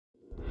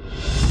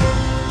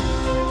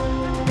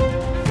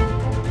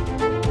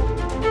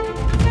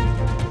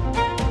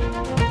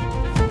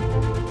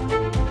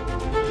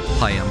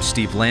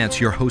Steve Lance,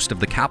 your host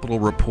of the Capitol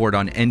Report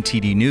on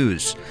NTD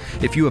News.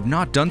 If you have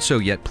not done so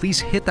yet,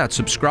 please hit that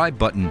subscribe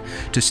button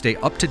to stay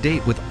up to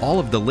date with all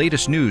of the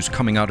latest news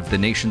coming out of the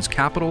nation's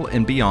capital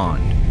and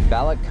beyond.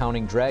 Ballot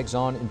counting drags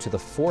on into the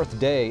fourth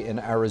day in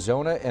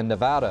Arizona and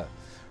Nevada.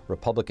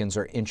 Republicans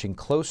are inching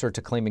closer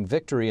to claiming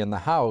victory in the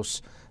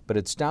House, but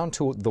it's down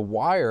to the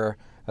wire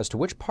as to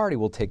which party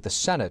will take the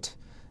Senate.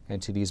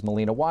 NTD's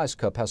Melina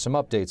Wisecup has some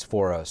updates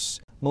for us.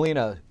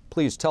 Melina,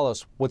 please tell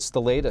us what's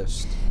the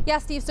latest. Yeah,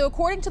 Steve. So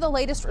according to the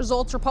latest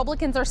results,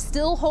 Republicans are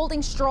still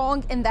holding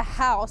strong in the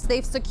House.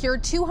 They've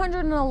secured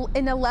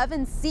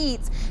 211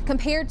 seats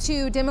compared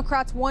to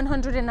Democrats'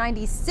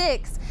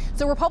 196.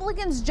 So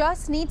Republicans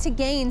just need to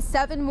gain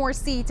 7 more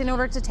seats in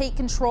order to take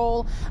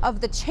control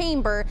of the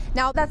chamber.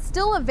 Now, that's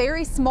still a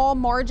very small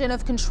margin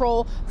of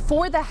control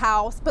for the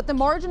House, but the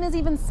margin is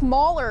even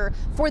smaller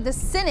for the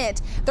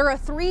Senate. There are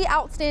 3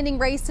 outstanding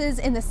races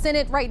in the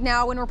Senate right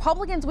now, and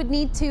Republicans would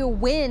need to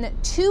win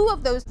 2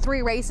 of those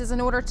 3 races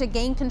in order to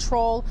gain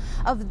control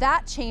of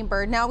that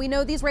chamber. Now, we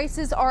know these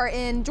races are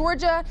in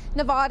Georgia,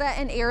 Nevada,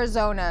 and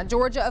Arizona.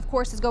 Georgia, of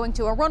course, is going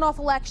to a runoff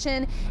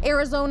election.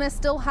 Arizona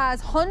still has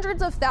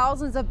hundreds of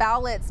thousands of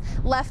ballots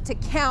left to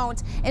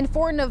count. And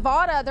for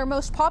Nevada, their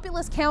most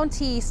populous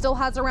county, still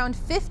has around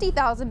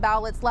 50,000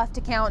 ballots left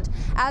to count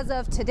as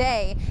of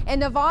today. And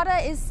Nevada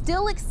is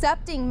still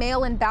accepting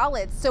mail-in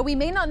ballots, so we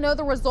may not know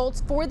the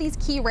results for these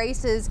key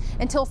races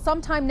until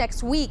sometime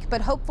next week,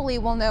 but hopefully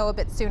we'll know a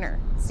bit sooner.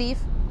 Steve?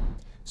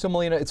 So,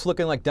 Melina, it's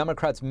looking like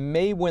Democrats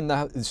may win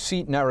the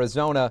seat in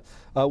Arizona.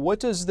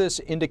 What does this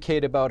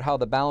indicate about how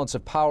the balance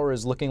of power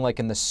is looking like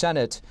in the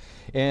Senate?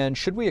 And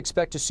should we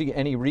expect to see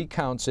any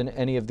recounts in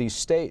any of these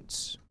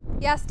states?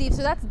 Yeah, Steve,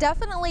 so that's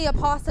definitely a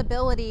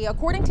possibility.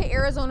 According to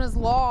Arizona's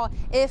law,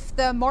 if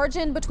the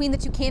margin between the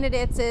 2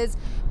 candidates is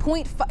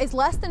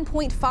less than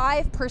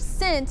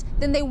 0.5%,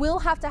 then they will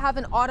have to have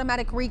an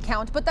automatic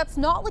recount. But that's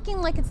not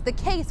looking like it's the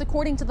case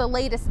according to the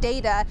latest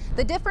data.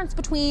 The difference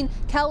between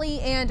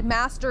Kelly and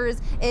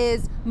Masters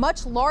is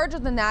much larger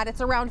than that.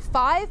 It's around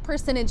 5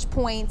 percentage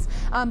points,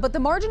 but the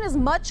margin is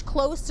much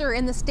closer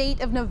in the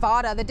state of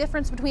Nevada. The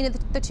difference between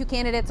the 2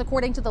 candidates,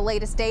 according to the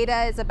latest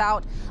data, is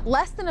about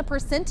less than a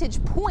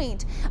percentage point.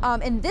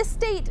 In this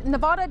state,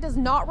 Nevada does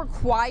not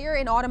require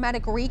an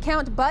automatic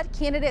recount, but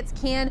candidates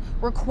can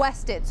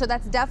request it. So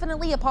that's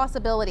definitely a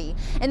possibility.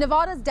 And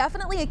Nevada is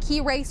definitely a key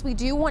race we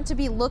do want to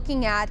be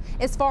looking at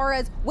as far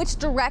as which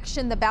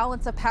direction the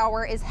balance of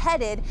power is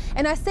headed.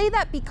 And I say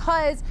that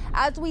because,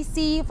 as we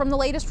see from the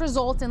latest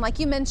results, and like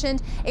you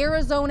mentioned,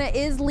 Arizona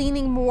is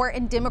leaning more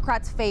in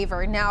Democrats'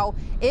 favor. Now,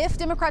 if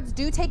Democrats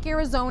do take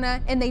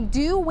Arizona and they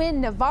do win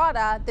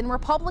Nevada, then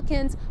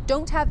Republicans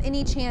don't have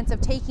any chance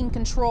of taking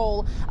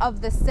control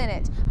of the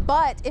Senate.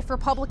 But if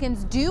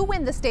Republicans do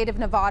win the state of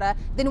Nevada,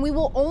 then we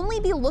will only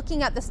be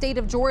looking at the state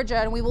of Georgia,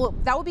 and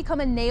that will become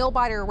a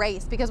nail-biter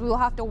race because we will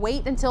have to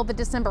wait until the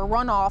December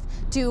runoff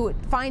to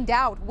find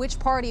out which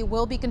party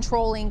will be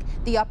controlling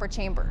the upper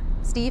chamber.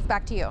 Steve,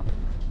 back to you.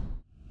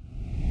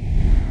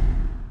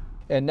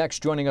 And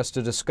next, joining us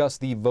to discuss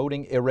the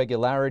voting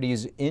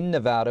irregularities in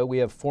Nevada, we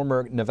have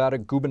former Nevada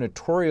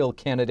gubernatorial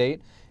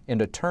candidate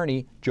and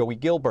attorney Joey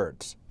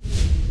Gilbert.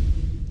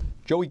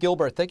 Joey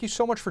Gilbert, thank you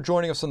so much for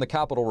joining us on the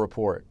Capitol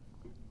Report.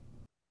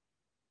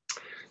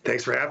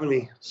 Thanks for having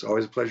me. It's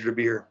always a pleasure to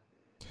be here.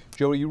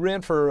 Joey, you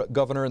ran for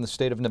governor in the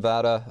state of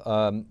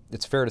Nevada.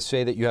 It's fair to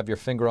say that you have your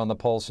finger on the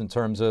pulse in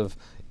terms of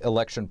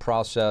election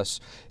process.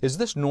 Is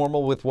this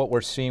normal with what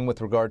we're seeing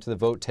with regard to the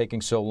vote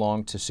taking so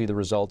long to see the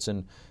results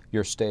in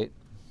your state?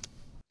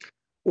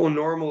 Well,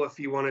 normal if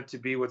you want it to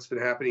be what's been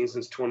happening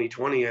since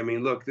 2020. I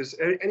mean, look,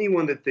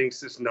 anyone that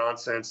thinks this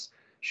nonsense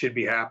should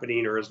be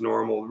happening or is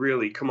normal,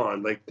 really, come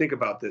on, think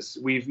about this.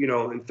 We've,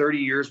 in 30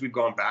 years, we've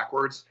gone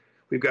backwards.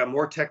 We've got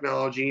more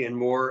technology and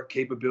more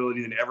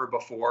capability than ever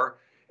before.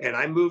 And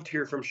I moved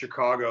here from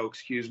Chicago,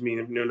 in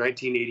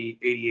 1988,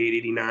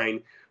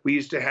 89. We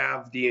used to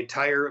have the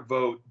entire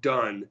vote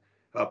done,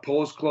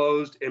 polls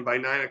closed, and by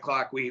 9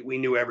 o'clock, we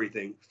knew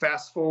everything.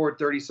 Fast forward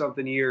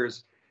 30-something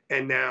years,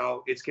 and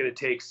now it's going to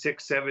take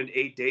 6, 7,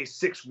 8 days,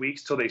 6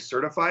 weeks till they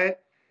certify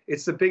it.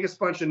 It's the biggest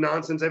bunch of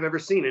nonsense I've ever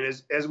seen.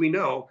 And as we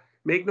know,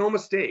 make no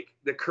mistake,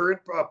 the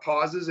current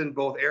pauses in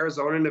both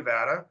Arizona and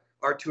Nevada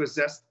are to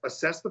assess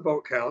the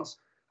vote counts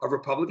of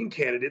Republican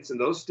candidates in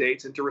those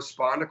states and to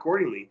respond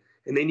accordingly.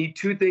 And they need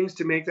 2 things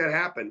to make that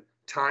happen: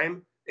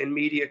 time and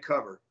media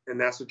cover. And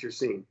that's what you're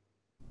seeing.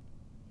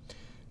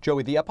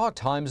 Joey, the Epoch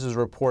Times is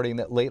reporting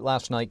that late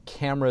last night,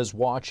 cameras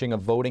watching a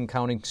voting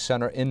counting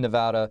center in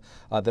Nevada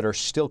that are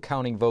still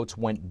counting votes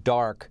went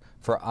dark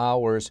for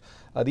hours.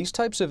 These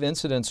types of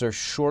incidents are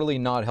surely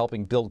not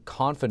helping build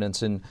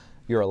confidence in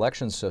your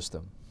election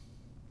system.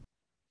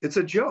 It's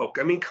a joke.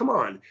 I mean, come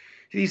on.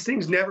 These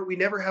things we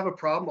never have a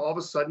problem. All of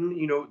a sudden,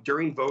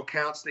 during vote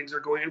counts, things are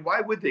going, and why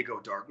would they go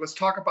dark? Let's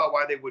talk about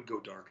why they would go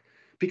dark.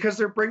 Because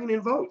they're bringing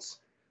in votes.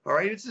 All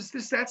right. It's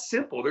just that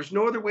simple. There's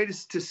no other way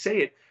to say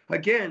it.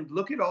 Again,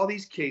 look at all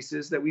these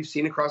cases that we've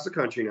seen across the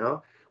country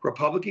now.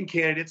 Republican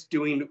candidates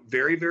doing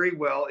very, very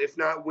well, if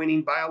not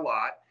winning by a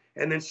lot.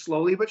 And then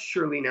slowly but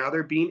surely now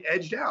they're being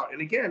edged out.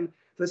 And again,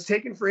 let's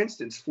take it for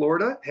instance,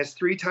 Florida has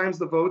 3 times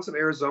the votes of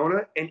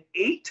Arizona and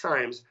 8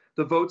 times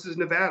the votes as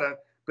Nevada,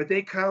 but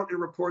they count and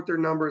report their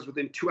numbers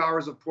within 2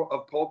 hours of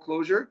poll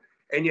closure.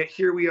 And yet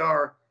here we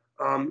are,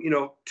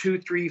 2,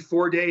 3,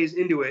 4 days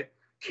into it.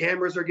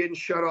 Cameras are getting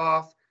shut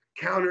off.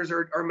 Counters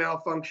are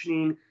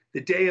malfunctioning.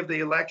 The day of the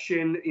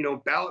election,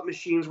 ballot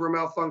machines were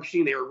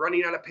malfunctioning. They were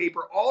running out of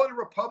paper, all in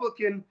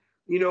Republican,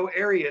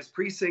 areas,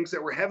 precincts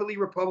that were heavily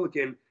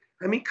Republican.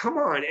 I mean, come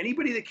on.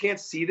 Anybody that can't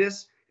see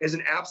this as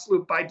an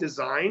absolute by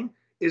design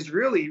is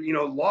really,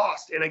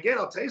 lost. And again,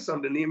 I'll tell you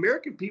something. The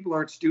American people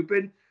aren't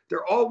stupid.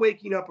 They're all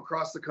waking up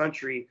across the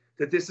country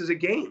that this is a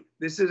game.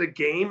 This is a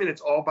game, and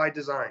it's all by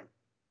design.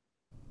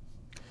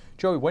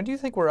 Joey, when do you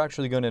think we're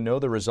actually going to know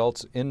the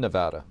results in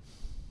Nevada?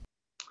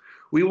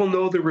 We will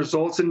know the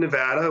results in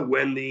Nevada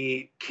when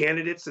the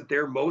candidates that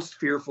they're most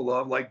fearful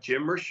of, like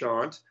Jim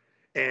Merchant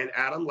and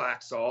Adam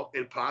Laxalt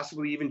and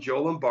possibly even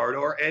Joe Lombardo,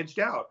 are edged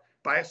out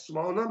by a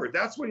small number.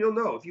 That's when you'll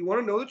know. If you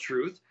want to know the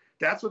truth,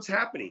 that's what's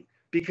happening.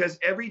 Because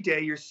every day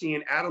you're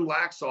seeing Adam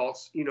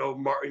Laxalt's,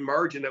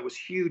 margin that was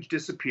huge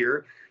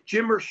disappear.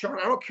 Jim Merchant,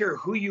 I don't care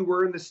who you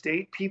were in the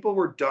state, people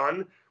were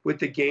done with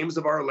the games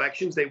of our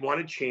elections. They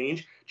wanted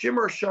change. Jim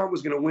Merchant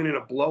was going to win in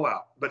a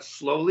blowout, but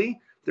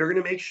slowly they're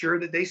going to make sure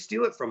that they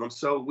steal it from him.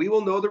 So we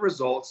will know the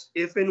results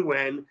if and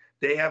when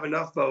they have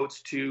enough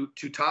votes to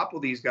topple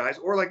these guys,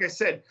 or like I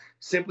said,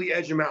 simply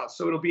edge them out.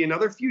 So it'll be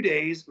another few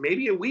days,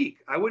 maybe a week.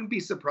 I wouldn't be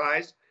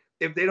surprised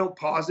if they don't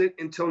pause it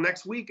until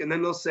next week, and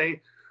then they'll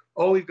say,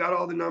 oh, we've got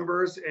all the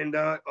numbers, and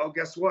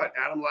guess what?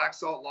 Adam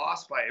Laxalt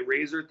lost by a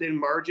razor-thin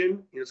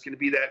margin. It's going to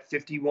be that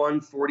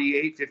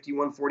 51-48,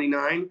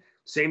 51-49.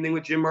 Same thing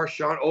with Jim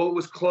Merchant. Oh, it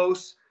was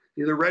close.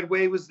 The red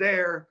wave was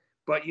there.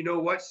 But you know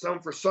what?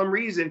 For some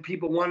reason,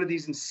 people wanted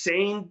these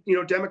insane,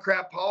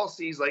 Democrat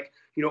policies like,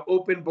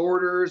 open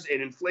borders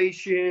and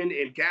inflation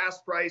and gas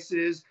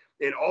prices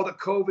and all the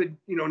COVID,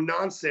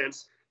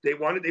 nonsense. They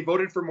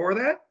voted for more of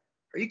that.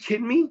 Are you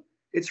kidding me?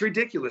 It's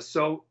ridiculous.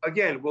 So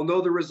again, we'll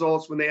know the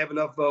results when they have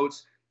enough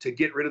votes to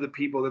get rid of the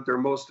people that they're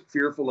most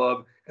fearful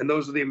of. And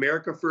those are the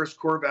America First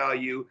core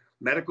value,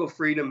 medical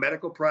freedom,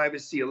 medical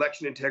privacy,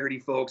 election integrity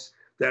folks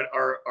that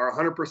are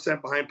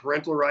 100% behind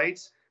parental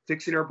rights,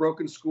 fixing our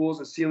broken schools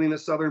and sealing the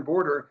southern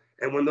border.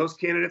 And when those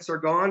candidates are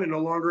gone and no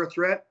longer a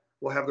threat,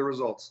 we'll have the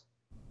results.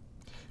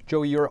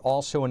 Joey, you're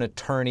also an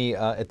attorney.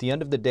 At the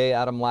end of the day,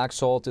 Adam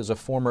Laxalt is a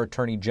former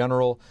attorney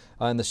general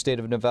in the state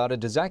of Nevada.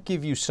 Does that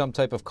give you some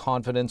type of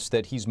confidence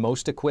that he's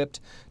most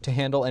equipped to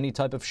handle any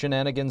type of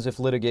shenanigans if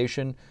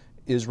litigation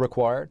is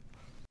required?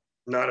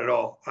 Not at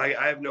all. I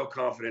have no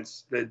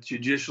confidence. The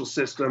judicial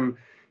system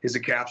is a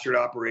captured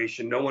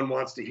operation. No one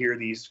wants to hear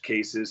these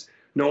cases.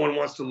 No one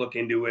wants to look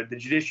into it. The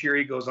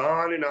judiciary goes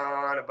on and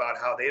on about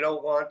how they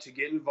don't want to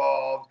get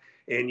involved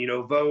and,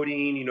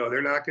 voting,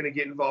 they're not going to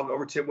get involved in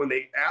overtime when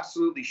they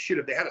absolutely should.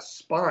 If they had a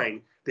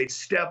spine, they'd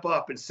step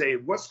up and say,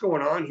 what's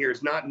going on here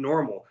is not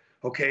normal.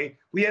 Okay,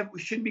 we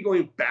shouldn't be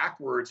going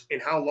backwards in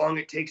how long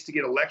it takes to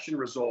get election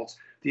results.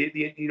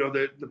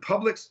 The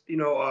public's,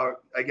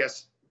 I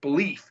guess,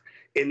 belief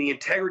in the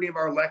integrity of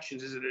our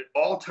elections is at an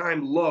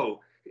all-time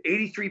low.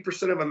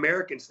 83% of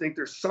Americans think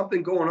there's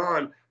something going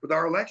on with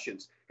our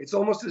elections. It's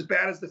almost as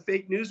bad as the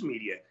fake news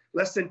media.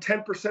 Less than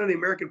 10% of the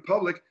American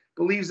public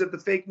believes that the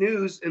fake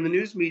news and the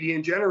news media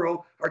in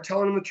general are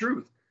telling them the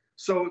truth.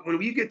 So when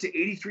we get to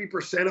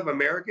 83% of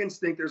Americans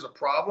think there's a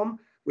problem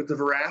with the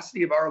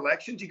veracity of our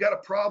elections, you got a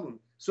problem.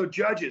 So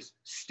judges,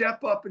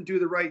 step up and do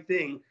the right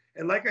thing.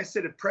 And like I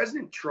said, if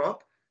President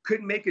Trump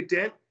couldn't make a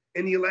dent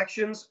in the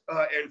elections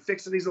and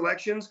fixing these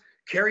elections,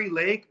 Carrie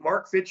Lake,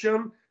 Mark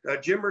Fitcham,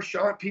 Jim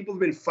Merchant, people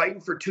have been fighting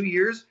for 2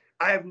 years.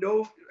 I have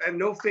no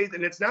faith,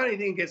 and it's not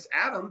anything against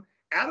Adam.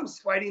 Adam's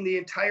fighting the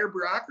entire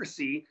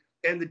bureaucracy,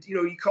 and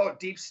you call it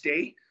deep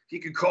state. You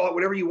could call it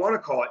whatever you want to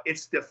call it.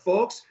 It's the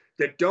folks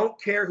that don't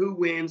care who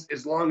wins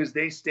as long as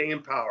they stay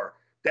in power.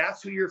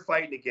 That's who you're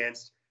fighting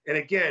against. And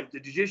again, the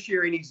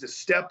judiciary needs to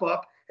step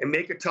up and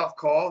make a tough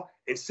call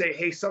and say,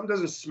 hey, something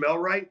doesn't smell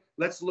right.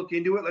 Let's look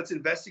into it. Let's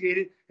investigate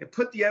it and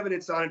put the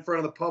evidence on in front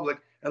of the public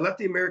and let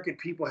the American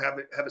people have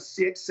a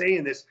say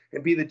in this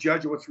and be the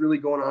judge of what's really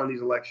going on in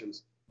these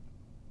elections.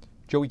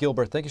 Joey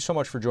Gilbert, thank you so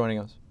much for joining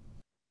us.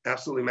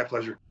 Absolutely, my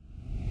pleasure.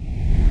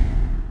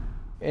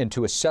 And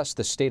to assess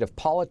the state of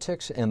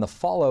politics and the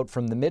fallout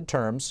from the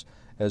midterms,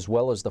 as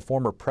well as the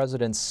former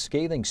president's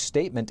scathing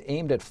statement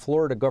aimed at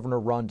Florida Governor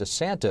Ron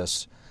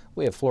Destantis,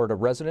 we have Florida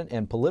resident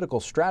and political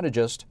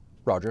strategist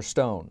Roger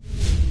Stone.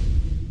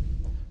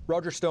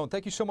 Roger Stone,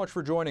 thank you so much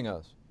for joining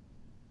us.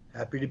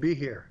 Happy to be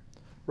here.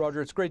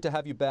 Roger, it's great to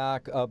have you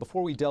back.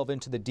 Before we delve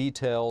into the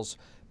details,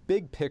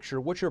 big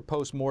picture, what's your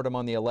postmortem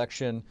on the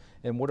election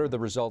and what are the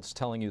results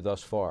telling you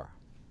thus far?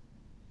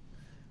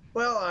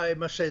 Well, I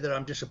must say that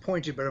I'm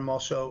disappointed, but I'm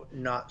also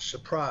not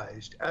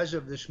surprised. As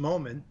of this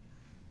moment,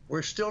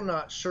 we're still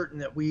not certain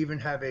that we even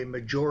have a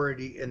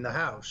majority in the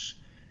House.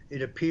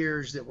 It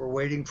appears that we're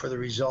waiting for the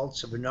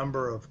results of a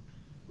number of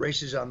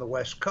races on the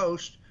West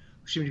Coast,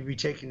 which seem to be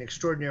taking an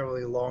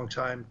extraordinarily long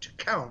time to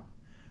count.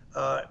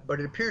 But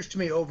it appears to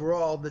me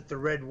overall that the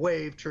red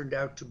wave turned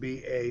out to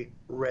be a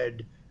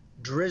red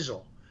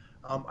drizzle.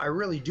 I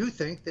really do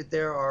think that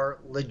there are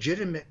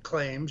legitimate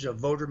claims of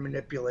voter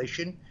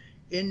manipulation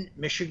in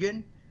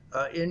Michigan,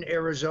 in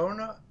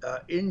Arizona,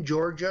 in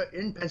Georgia,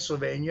 in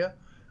Pennsylvania.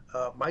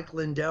 Mike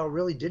Lindell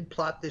really did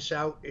plot this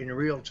out in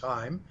real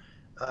time.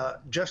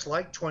 Just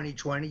like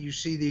 2020, you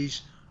see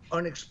these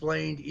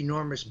unexplained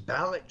enormous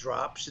ballot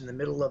drops in the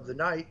middle of the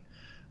night.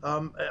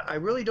 I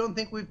really don't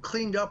think we've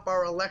cleaned up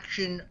our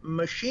election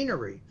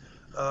machinery.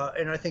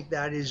 And I think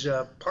that is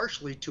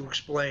partially to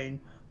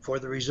explain for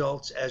the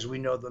results as we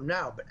know them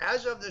now. But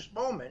as of this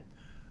moment,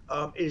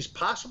 it is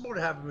possible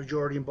to have a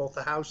majority in both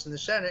the House and the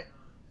Senate.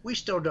 We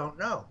still don't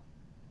know.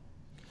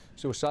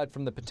 So aside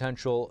from the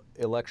potential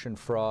election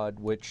fraud,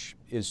 which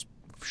is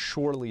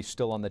surely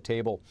still on the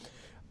table,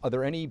 are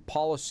there any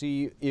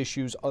policy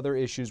issues, other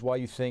issues, why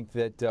you think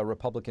that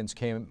Republicans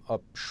came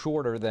up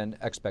shorter than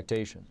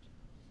expectations?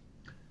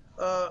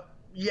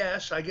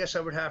 Yes, I guess I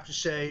would have to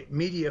say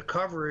media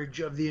coverage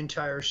of the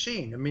entire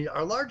scene. I mean,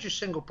 our largest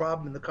single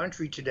problem in the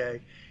country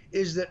today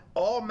is that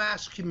all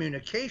mass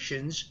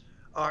communications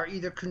are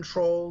either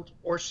controlled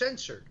or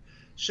censored.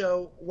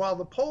 So while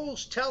the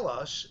polls tell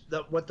us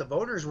that what the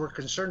voters were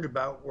concerned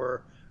about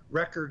were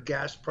record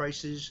gas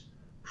prices,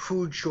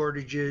 food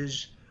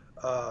shortages,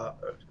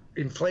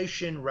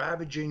 inflation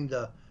ravaging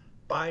the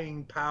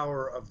buying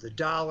power of the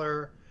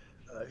dollar,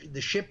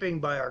 the shipping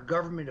by our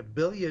government of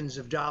billions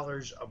of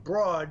dollars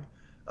abroad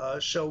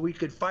so we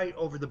could fight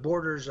over the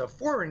borders of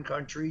foreign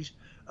countries,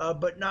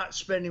 but not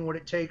spending what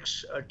it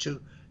takes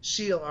to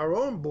seal our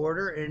own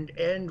border and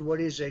end what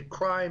is a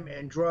crime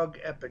and drug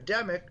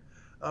epidemic.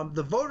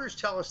 The voters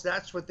tell us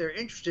that's what they're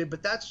interested in,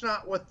 but that's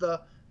not what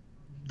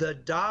the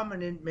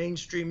dominant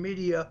mainstream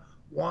media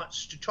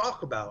wants to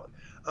talk about.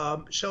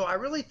 So I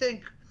really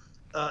think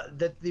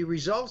that the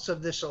results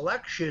of this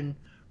election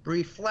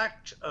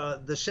reflect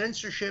the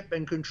censorship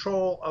and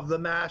control of the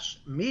mass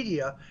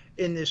media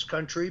in this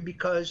country,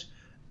 because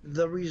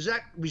the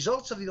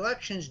results of the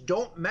elections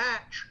don't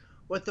match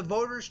what the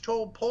voters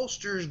told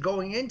pollsters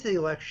going into the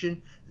election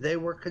they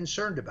were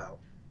concerned about.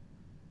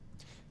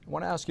 I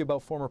want to ask you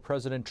about former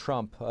President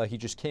Trump. He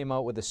just came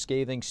out with a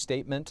scathing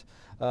statement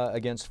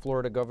against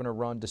Florida Governor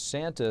Ron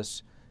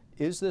Destantis.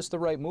 Is this the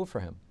right move for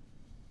him?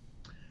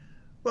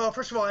 Well,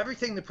 first of all,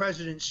 everything the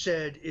president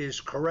said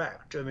is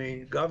correct. I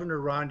mean,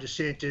 Governor Ron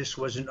DeSantis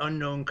was an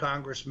unknown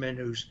congressman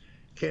whose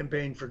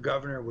campaign for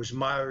governor was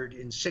mired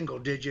in single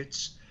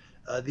digits.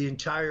 The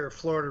entire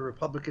Florida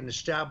Republican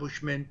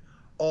establishment,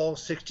 all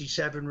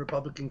 67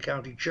 Republican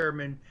county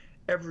chairmen,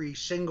 every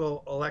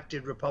single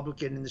elected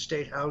Republican in the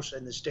state House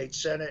and the state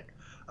Senate,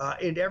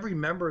 and every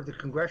member of the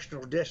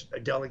congressional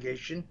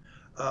delegation,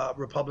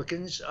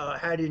 Republicans,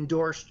 had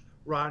endorsed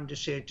Ron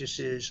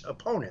DeSantis's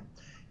opponent.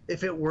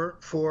 If it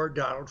weren't for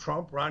Donald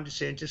Trump, Ron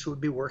DeSantis would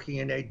be working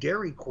in a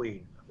Dairy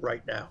Queen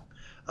right now.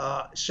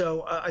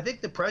 So I think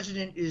the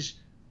president is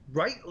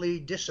rightly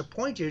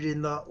disappointed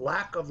in the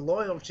lack of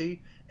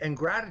loyalty and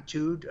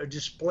gratitude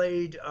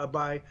displayed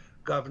by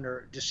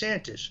Governor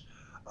DeSantis.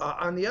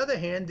 On the other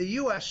hand, the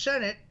U.S.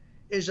 Senate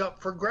is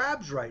up for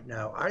grabs right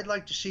now. I'd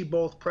like to see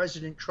both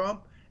President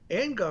Trump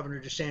and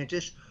Governor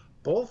DeSantis,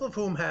 both of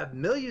whom have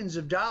millions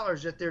of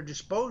dollars at their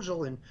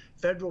disposal in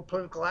federal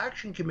political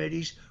action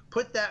committees,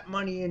 put that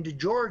money into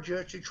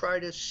Georgia to try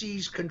to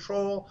seize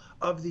control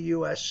of the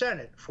U.S.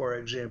 Senate, for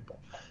example.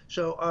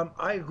 So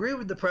I agree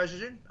with the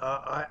president.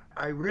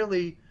 I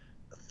really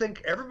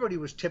think everybody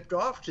was tipped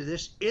off to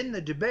this in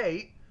the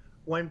debate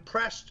when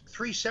pressed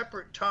 3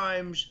 separate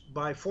times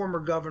by former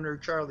Governor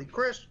Charlie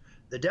Crist,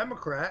 the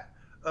Democrat.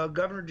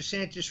 Governor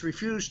DeSantis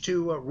refused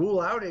to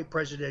rule out a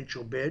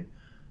presidential bid.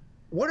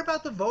 What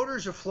about the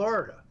voters of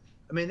Florida?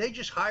 I mean, they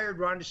just hired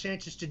Ron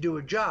DeSantis to do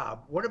a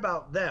job. What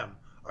about them?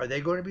 Are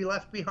they going to be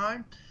left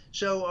behind?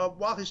 So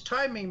while his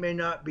timing may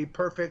not be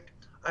perfect,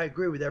 I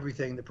agree with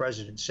everything the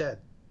president said.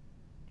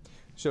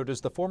 So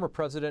does the former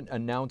president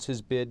announce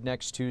his bid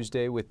next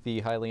Tuesday with the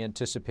highly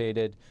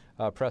anticipated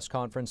press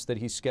conference that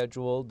he's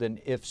scheduled?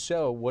 And if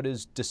so, what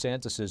is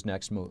DeSantis's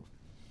next move?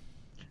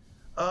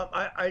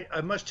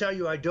 I must tell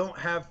you, I don't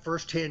have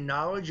firsthand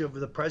knowledge of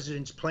the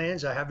president's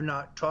plans. I have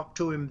not talked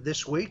to him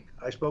this week.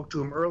 I spoke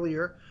to him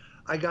earlier.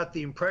 I got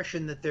the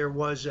impression that there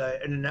was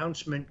an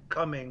announcement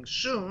coming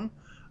soon,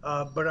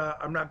 but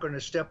I'm not going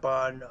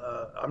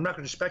to I'm not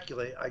going to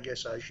speculate, I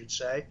guess I should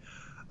say.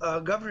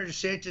 Governor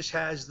DeSantis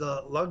has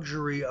the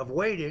luxury of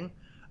waiting.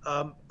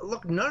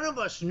 Look, none of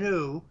us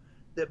knew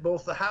that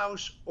both the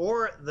House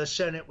or the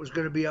Senate was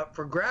going to be up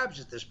for grabs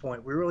at this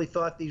point. We really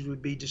thought these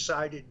would be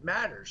decided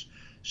matters.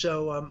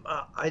 So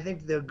I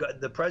think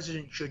the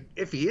president should,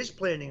 if he is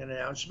planning an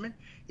announcement,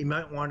 he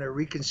might want to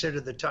reconsider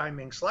the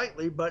timing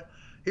slightly. But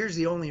here's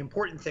the only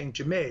important thing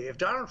to me. If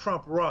Donald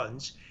Trump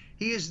runs,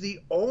 he is the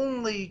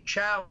only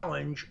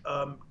challenge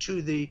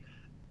to the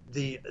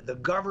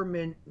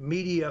government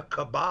media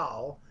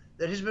cabal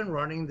that has been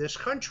running this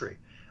country.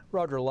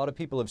 Roger, a lot of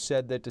people have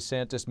said that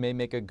DeSantis may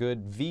make a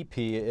good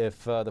VP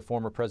if the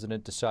former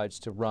president decides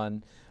to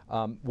run.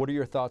 What are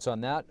your thoughts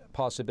on that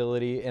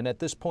possibility? And at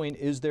this point,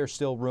 is there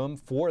still room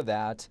for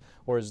that,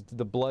 or is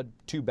the blood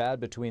too bad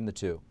between the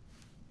two?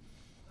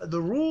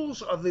 The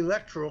rules of the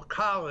Electoral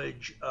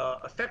College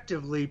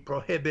effectively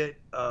prohibit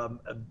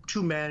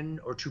two men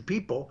or two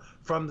people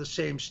from the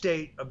same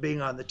state of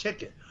being on the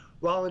ticket.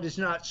 While it is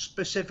not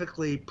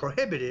specifically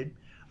prohibited,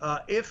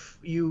 if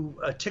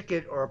a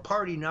ticket or a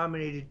party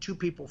nominated two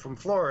people from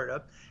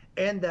Florida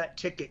and that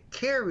ticket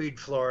carried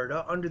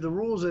Florida, under the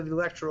rules of the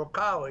Electoral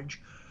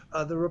College,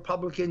 the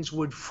Republicans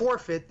would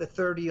forfeit the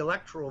 30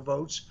 electoral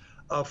votes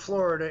of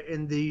Florida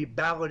in the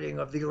balloting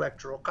of the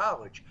Electoral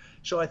College.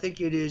 So I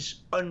think it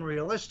is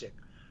unrealistic.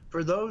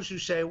 For those who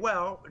say,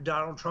 well,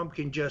 Donald Trump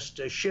can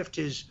just shift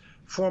his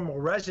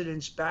formal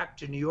residence back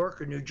to New York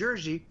or New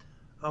Jersey,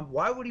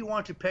 why would he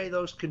want to pay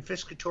those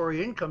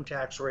confiscatory income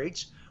tax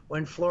rates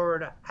when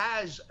Florida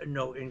has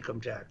no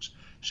income tax?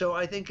 So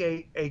I think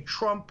a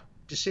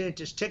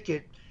Trump-DeSantis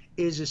ticket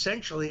is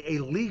essentially a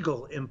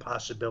legal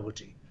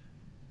impossibility.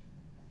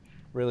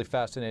 Really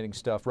fascinating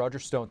stuff. Roger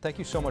Stone, thank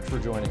you so much for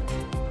joining.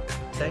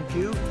 Thank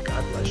you.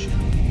 God bless you.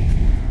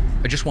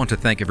 I just want to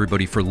thank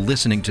everybody for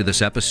listening to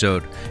this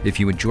episode. If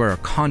you enjoy our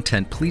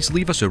content, please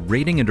leave us a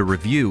rating and a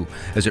review,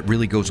 as it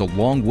really goes a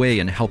long way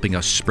in helping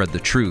us spread the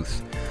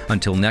truth.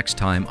 Until next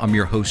time, I'm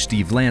your host,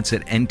 Steve Lance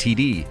at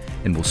NTD,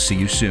 and we'll see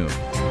you soon.